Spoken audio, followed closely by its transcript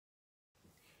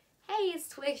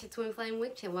Twitch, it's Twin Flame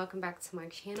Witch, and welcome back to my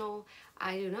channel.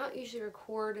 I do not usually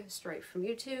record straight from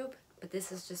YouTube, but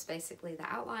this is just basically the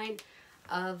outline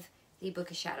of the Book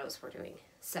of Shadows we're doing.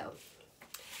 So,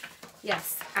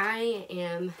 yes, I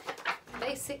am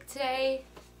basic today.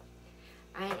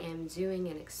 I am doing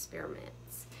an experiment.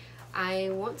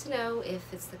 I want to know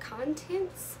if it's the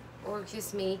contents or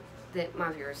just me that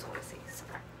my viewers want to see. So,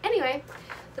 anyway,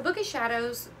 the Book of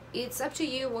Shadows, it's up to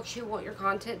you what you want your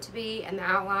content to be and the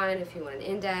outline, if you want an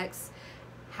index,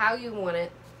 how you want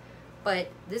it. But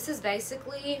this is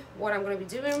basically what I'm going to be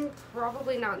doing,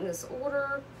 probably not in this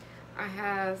order. I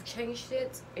have changed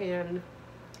it and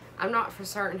I'm not for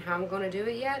certain how I'm going to do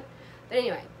it yet. But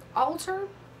anyway, altar,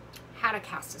 how to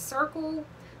cast a circle,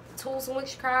 the tools in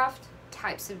witchcraft,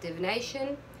 types of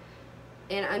divination,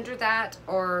 and under that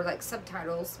are like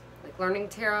subtitles like learning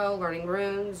tarot, learning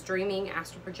runes, dreaming,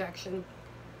 astral projection.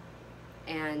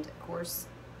 And of course,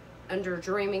 under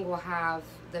dreaming, we'll have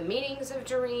the meanings of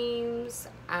dreams,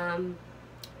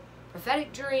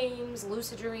 prophetic dreams,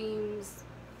 lucid dreams.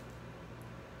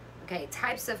 Okay,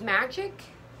 types of magic,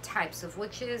 types of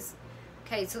witches.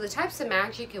 Okay, so the types of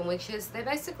magic and witches, they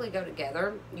basically go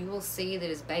together. You will see that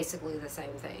it's basically the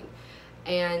same thing.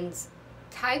 And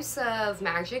types of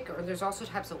magic, or there's also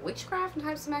types of witchcraft and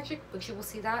types of magic, which you will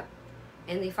see that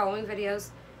in the following videos.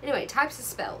 Anyway, types of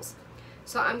spells.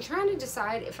 So I'm trying to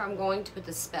decide if I'm going to put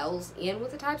the spells in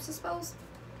with the types of spells.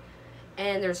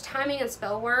 And there's timing and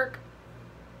spell work.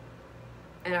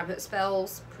 And I put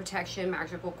spells, protection,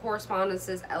 magical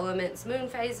correspondences, elements, moon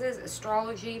phases,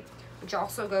 astrology, which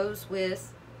also goes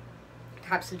with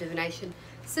types of divination,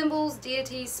 symbols,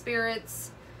 deities,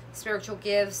 spirits, spiritual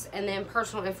gifts, and then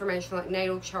personal information like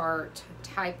natal chart,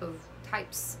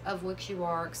 types of which you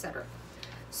are, etc.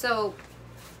 So,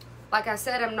 like I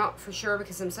said, I'm not for sure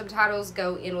because some subtitles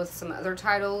go in with some other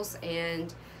titles,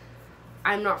 and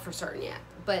I'm not for certain yet.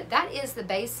 But that is the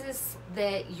basis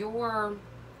that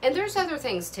and there's other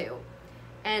things too.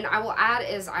 And I will add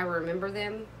as I remember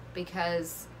them,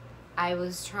 because I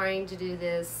was trying to do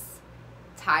this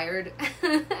tired.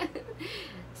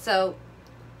 So,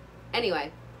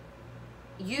 anyway,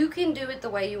 you can do it the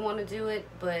way you want to do it,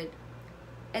 but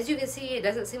as you can see, it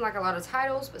doesn't seem like a lot of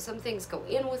titles, but some things go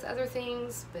in with other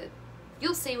things, but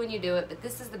you'll see when you do it. But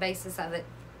this is the basis of it.